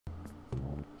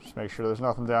Just make sure there's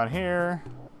nothing down here.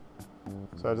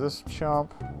 Besides this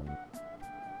chump.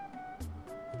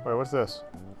 Wait, what's this?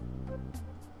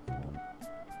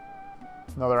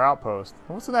 Another outpost.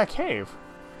 What's in that cave?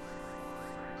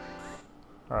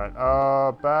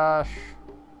 Alright, bash.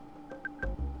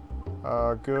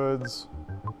 Goods.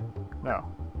 No.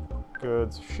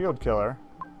 Goods. Shield killer.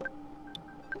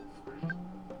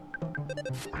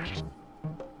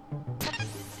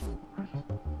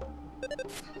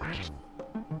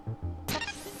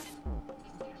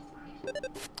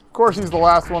 Of course he's the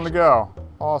last one to go.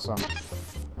 Awesome.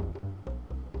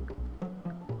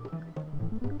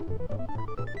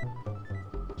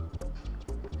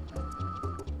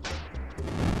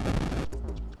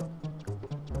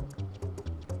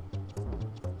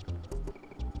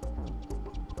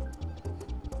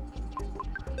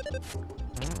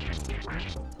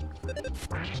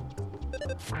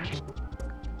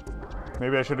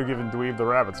 Maybe I should have given Dweeb the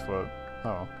rabbit's foot.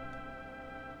 Oh.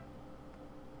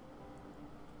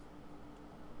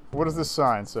 What does this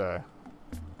sign say?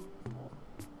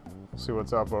 Let's see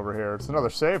what's up over here. It's another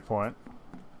save point.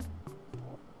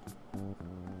 In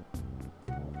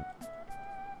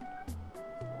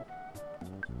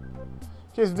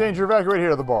case of danger, evacuate here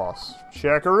to the boss.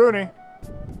 Checkaroony.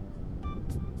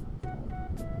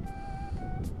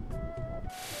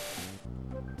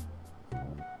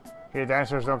 Here,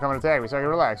 dinosaurs don't come and attack me, so I can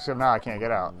relax. Except now I can't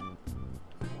get out.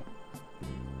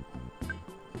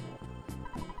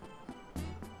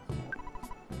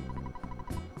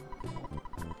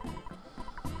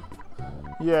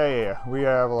 Yeah. We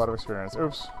have a lot of experience.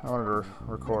 Oops. I wanted to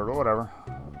record, but whatever.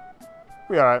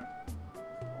 We alright.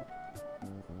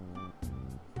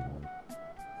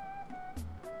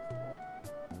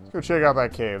 Let's go check out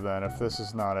that cave then, if this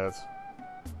is not it.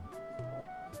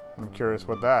 I'm curious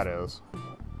what that is.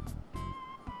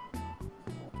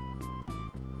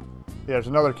 Yeah, there's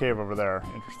another cave over there.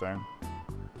 Interesting.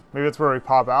 Maybe it's where we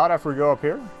pop out after we go up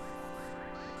here?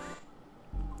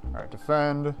 Alright,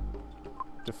 defend.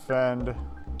 Defend.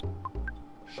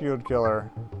 Shield killer.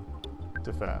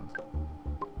 Defend.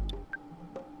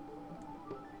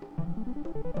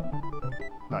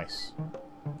 Nice.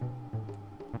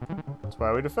 That's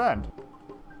why we defend.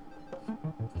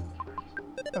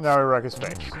 And now we wreck his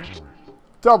face.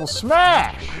 Double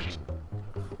smash!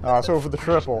 Let's go for the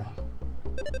triple.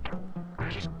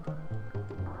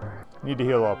 Need to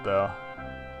heal up, though.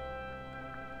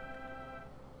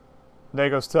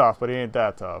 Nego's tough, but he ain't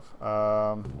that tough.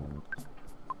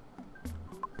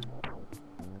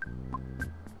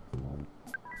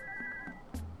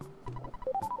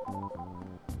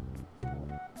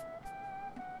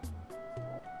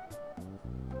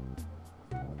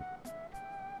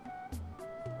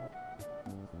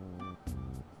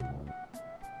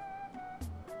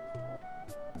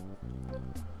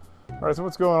 Alright, so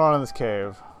what's going on in this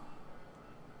cave?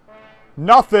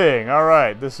 Nothing!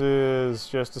 Alright, this is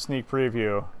just a sneak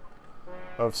preview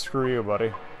of screw you,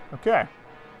 buddy. Okay.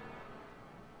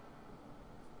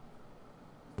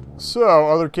 So,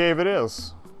 other cave it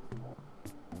is.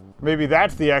 Maybe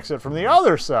that's the exit from the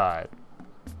other side.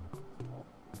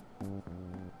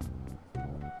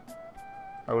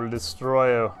 I will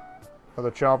destroy you.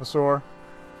 Another Chomposaur.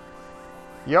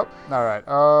 Yep,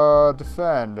 alright.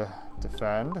 Defend.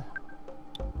 Defend.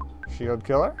 Shield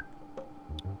killer.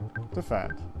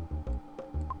 Defend.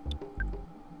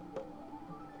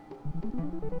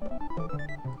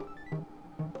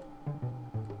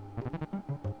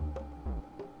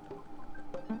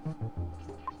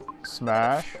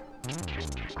 Smash.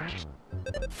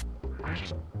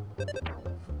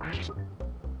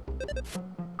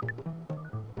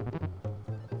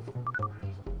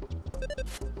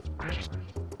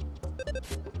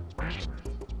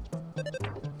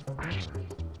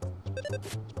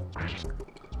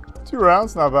 2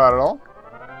 rounds, not bad at all.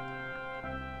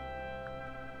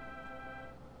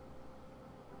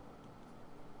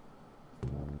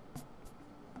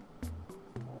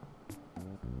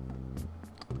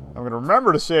 I'm going to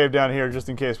remember to save down here just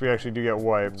in case we actually do get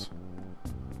wiped.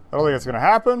 I don't think it's going to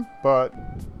happen, but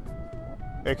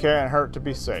it can't hurt to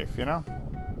be safe, you know?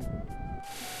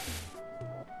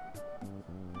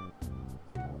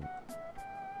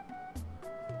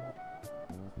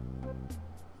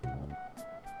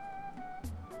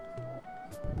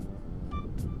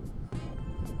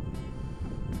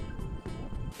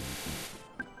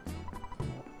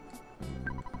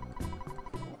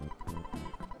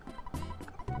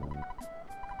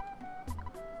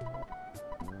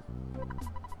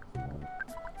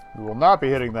 We will not be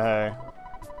hitting the hay.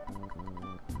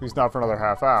 At least not for another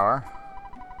half hour.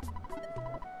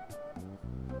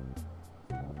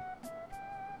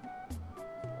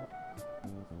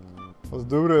 Let's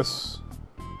do this.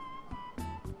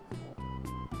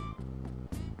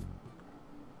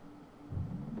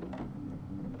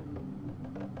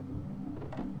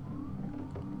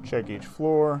 Check each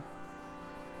floor.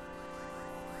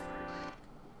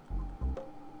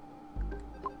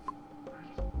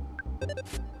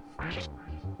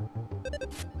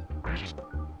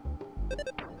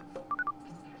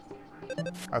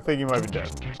 I think he might be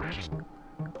dead.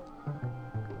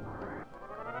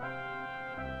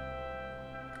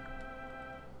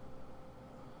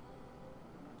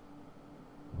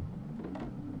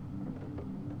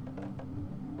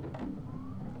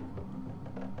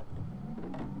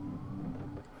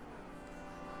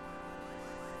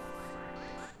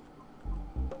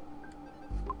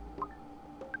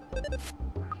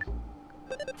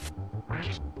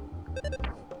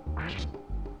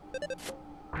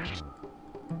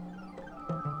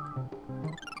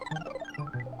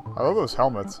 I love those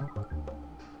helmets.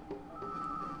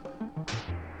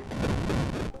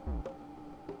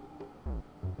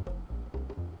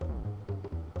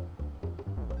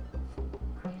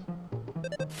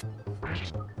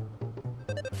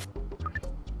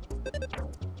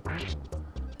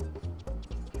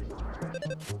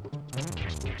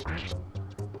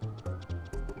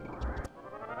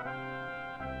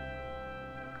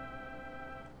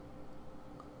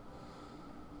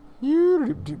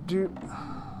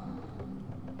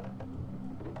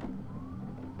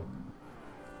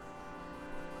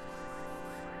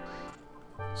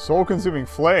 Soul-consuming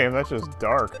flame, that's just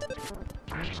dark.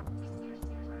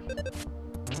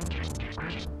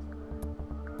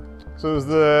 So is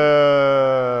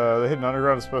the hidden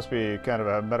underground supposed to be kind of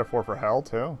a metaphor for hell,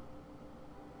 too?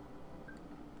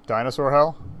 Dinosaur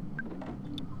hell?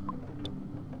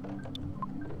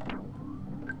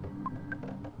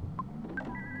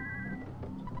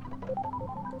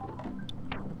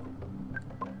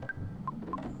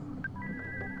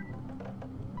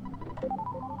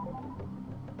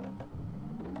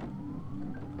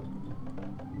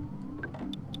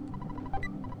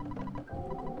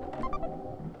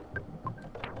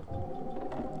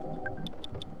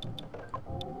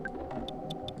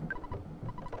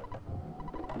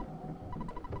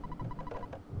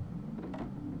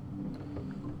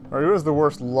 Alright, who has the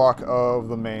worst luck of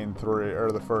the main three, or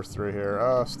the first three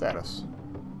here? Status.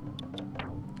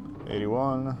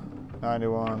 81,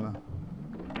 91,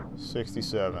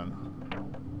 67.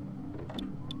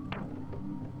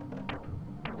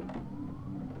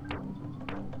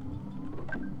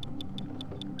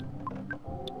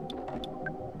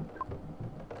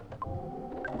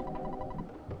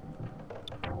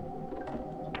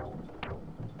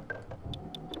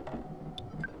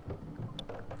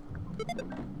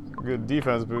 Good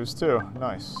defense boost too.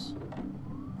 Nice.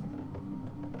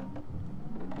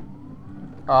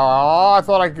 Oh, I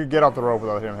thought I could get up the rope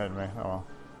without him hitting me. Oh well.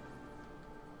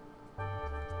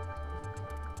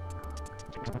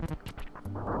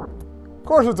 Of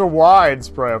course it's a wide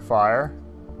spray of fire.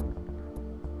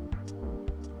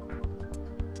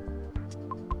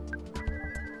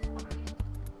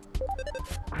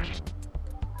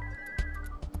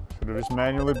 Should have just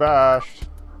manually bashed.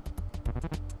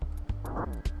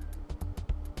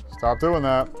 Stop doing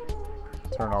that.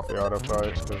 Turn off the auto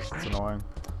fight because it's annoying.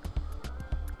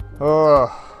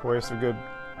 Ugh, waste of good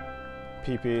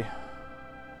PP.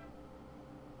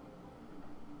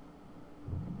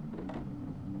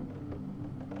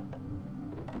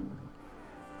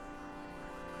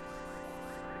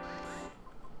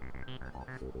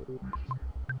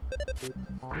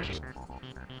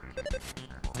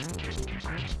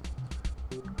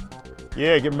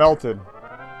 Yeah, get melted.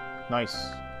 Nice.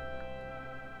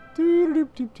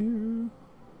 Doo-doo-doo-doo-doo.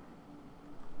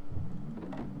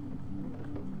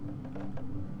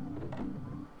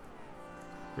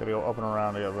 Gotta go up and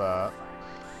around to get that.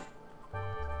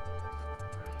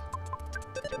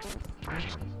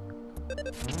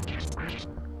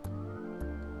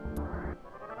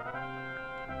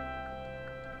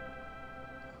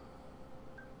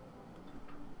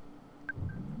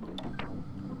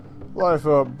 Life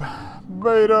up,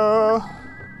 beta.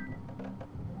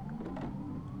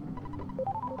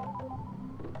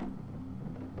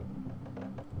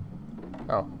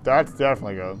 Oh, that's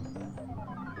definitely good.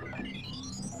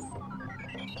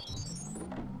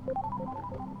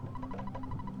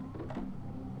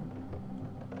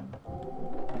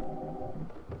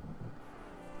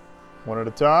 One at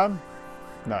a time.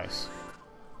 Nice.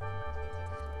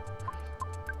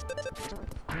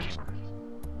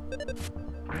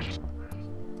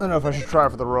 I don't know if I should try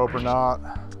for the rope or not.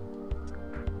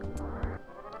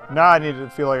 Now I need to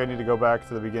feel like I need to go back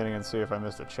to the beginning and see if I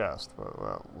missed a chest, but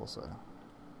well, we'll see.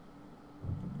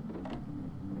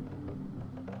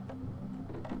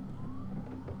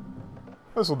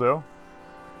 This'll do.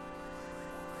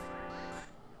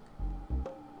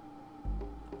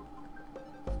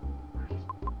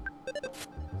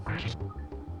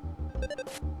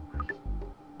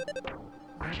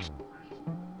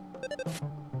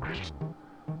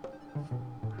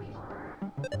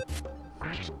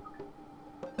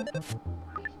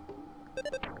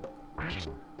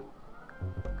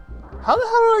 How the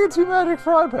hell did I get 2 magic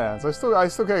fry pans? I still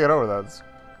can't get over that.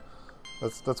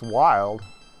 That's wild.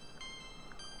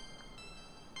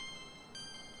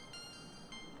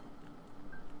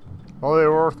 Well, they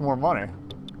were worth more money.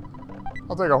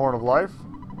 I'll take a Horn of Life.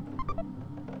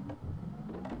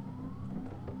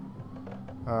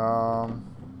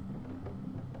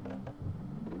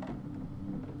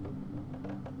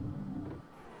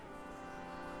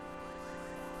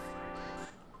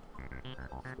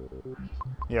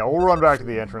 Yeah, we'll run back to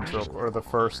the entrance or the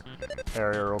first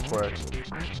area real quick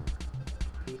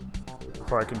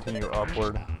before I continue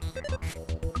upward.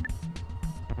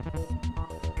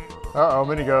 Uh-oh,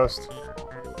 mini ghost.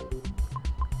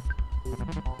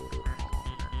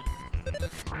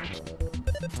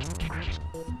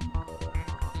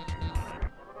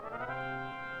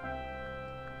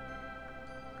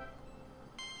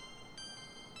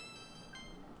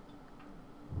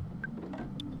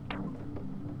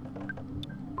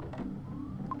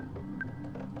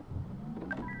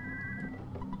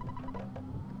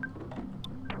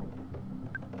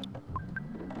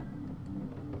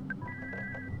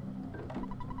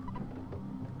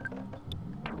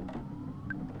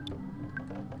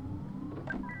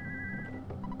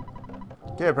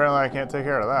 Okay, apparently I can't take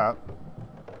care of that.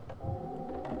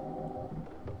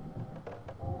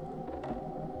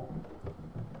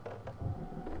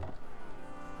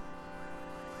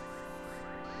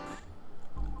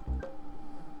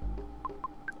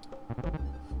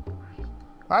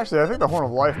 Actually, I think the Horn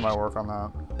of Life might work on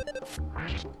that.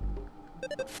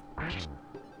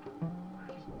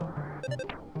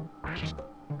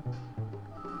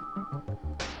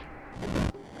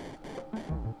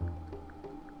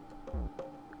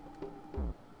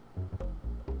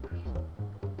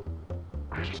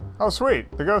 Oh,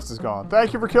 sweet. The ghost is gone.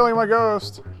 Thank you for killing my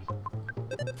ghost.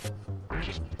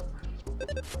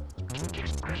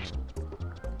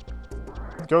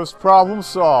 Ghost problem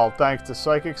solved thanks to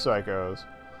Psychic Psychos.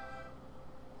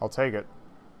 I'll take it.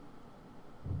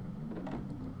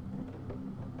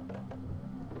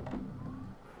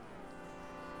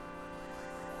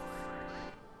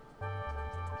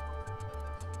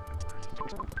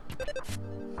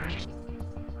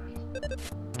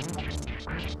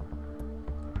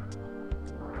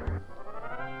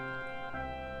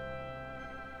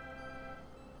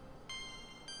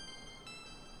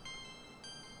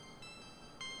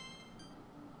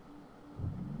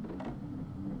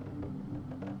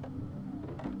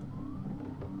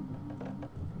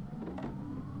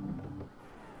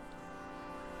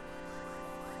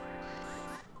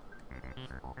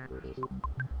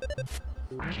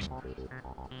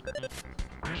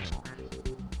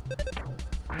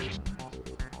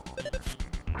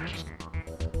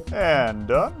 And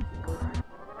done.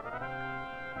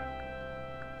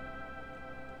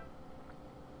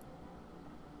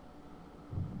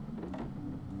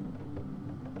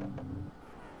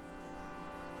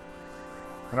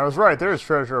 And I was right, there's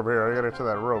treasure over here. I gotta get to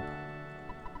that rope.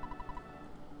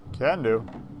 Can do.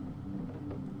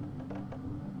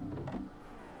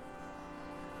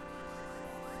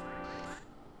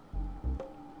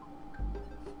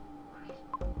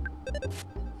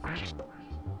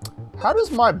 How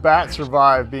does my bat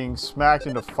survive being smacked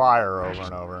into fire over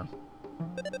and over?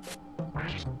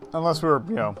 Unless we were,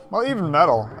 you know, well, even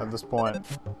metal at this point.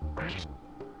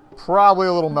 Probably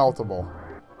a little meltable.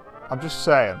 I'm just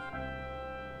saying.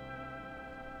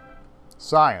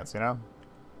 Science, you know?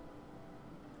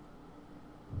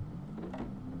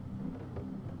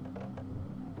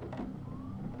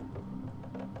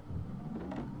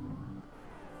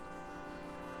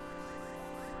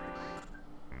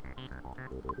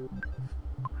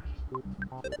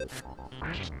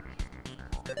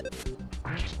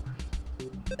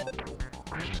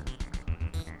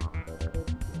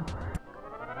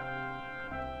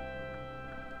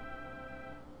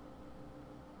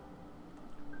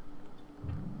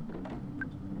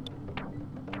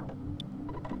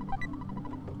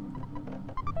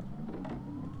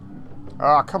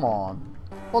 Ah, come on.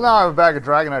 Well, now I have a bag of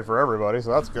Dragonite for everybody,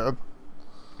 so that's good.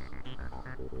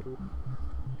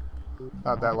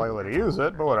 Not that likely to use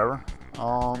it, but whatever.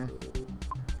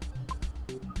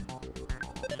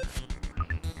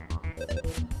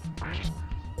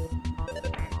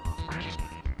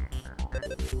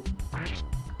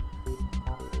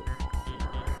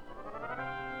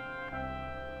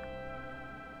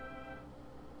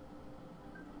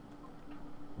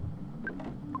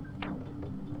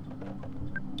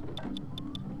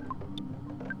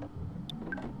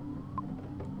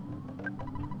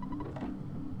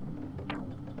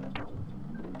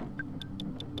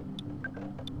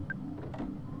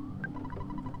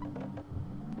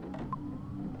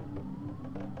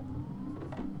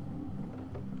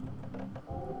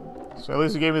 So at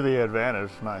least it gave me the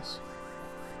advantage. Nice.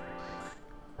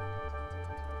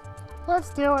 Let's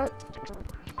do it.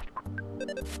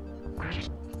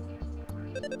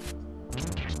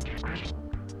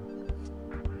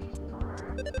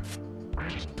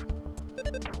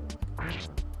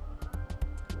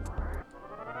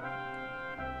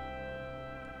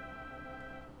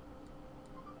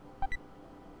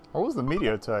 What was the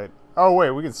meteorite? Oh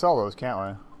wait, we can sell those, can't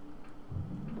we?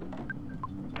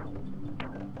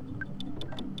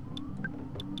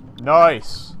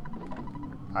 Nice!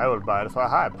 I would buy it for a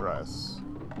high price.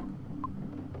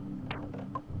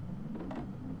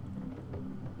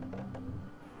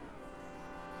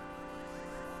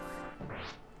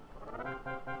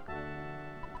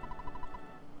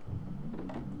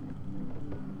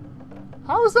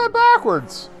 How is that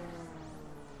backwards?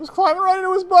 I was climbing right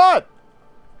into his butt!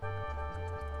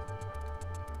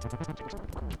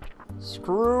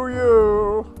 Screw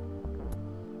you!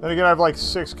 Then again, I have like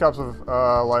 6 cups of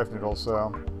life noodles, so...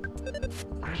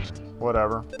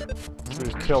 whatever. We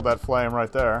just killed that flame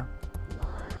right there.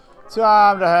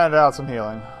 Time to hand out some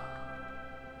healing.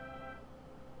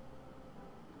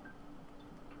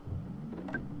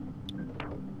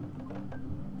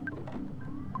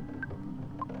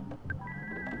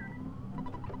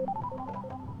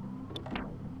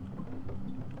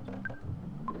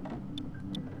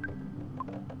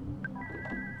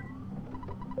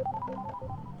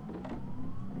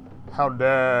 How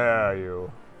dare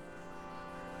you?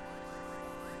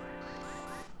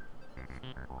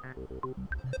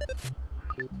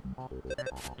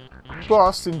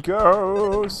 Busting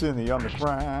ghosts in the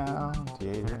underground, yeah.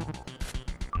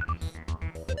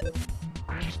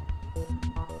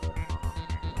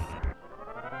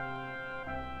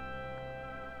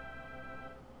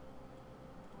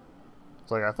 It's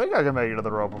like, I think I can make it to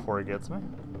the rope before he gets me.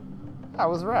 I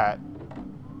was right.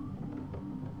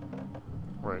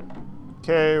 Right.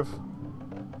 Cave.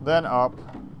 Then up.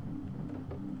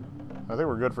 I think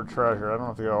we're good for treasure. I don't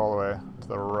have to go all the way to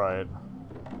the right.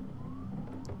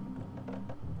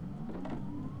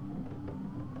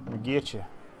 Let me get you.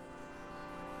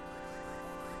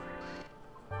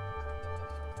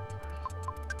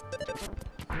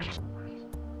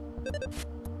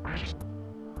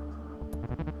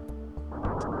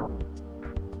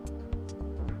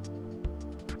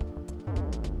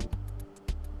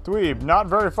 Dweeb, not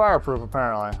very fireproof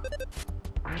apparently.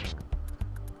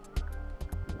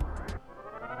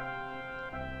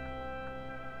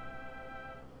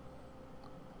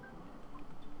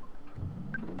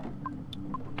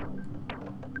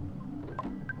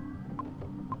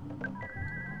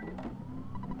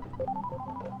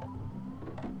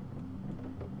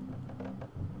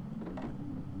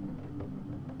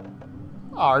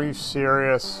 Oh, are you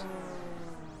serious?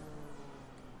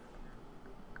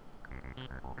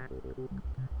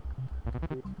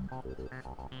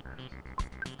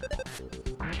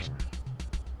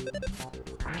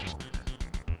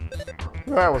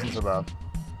 That wasn't so bad.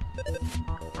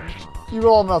 You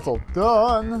all metal.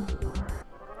 Done.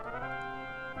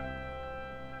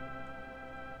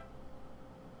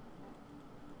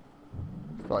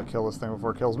 Probably kill this thing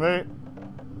before it kills me.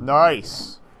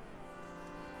 Nice.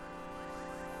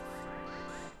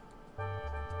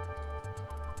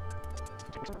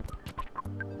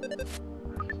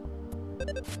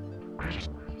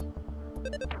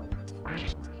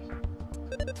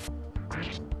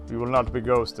 You will not be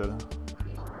ghosted.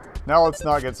 Now let's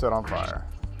not get set on fire.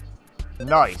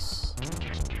 Nice.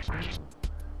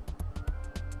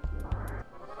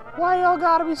 Why y'all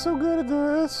gotta be so good at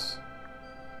this?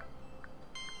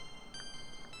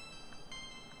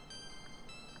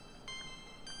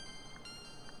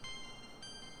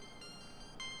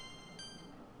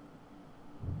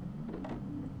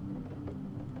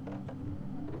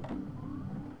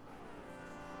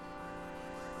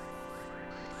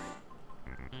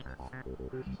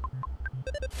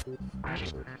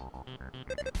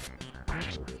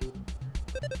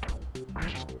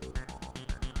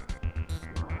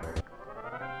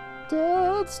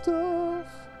 Dead stuff.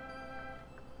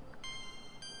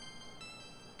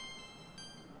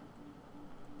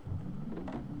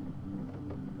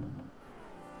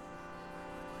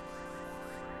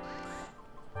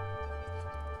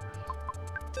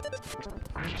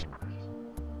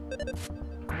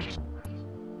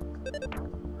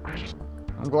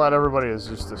 I'm glad everybody is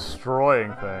just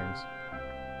destroying things.